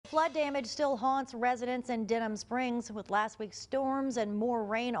Flood damage still haunts residents in Denham Springs with last week's storms and more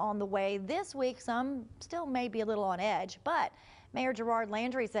rain on the way. This week, some still may be a little on edge, but Mayor Gerard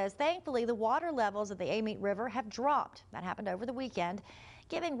Landry says thankfully the water levels at the Amite River have dropped. That happened over the weekend,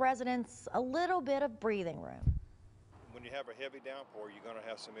 giving residents a little bit of breathing room. When you have a heavy downpour, you're going to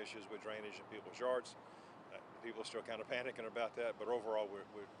have some issues with drainage in people's yards. People are still kind of panicking about that, but overall we're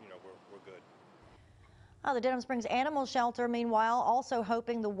good. The Denham Springs Animal Shelter, meanwhile, also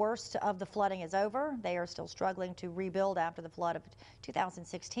hoping the worst of the flooding is over. They are still struggling to rebuild after the flood of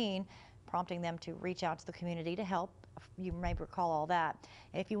 2016, prompting them to reach out to the community to help. You may recall all that.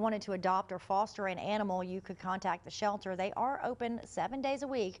 If you wanted to adopt or foster an animal, you could contact the shelter. They are open 7 days a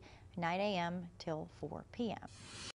week, 9 a.m. till 4 p.m.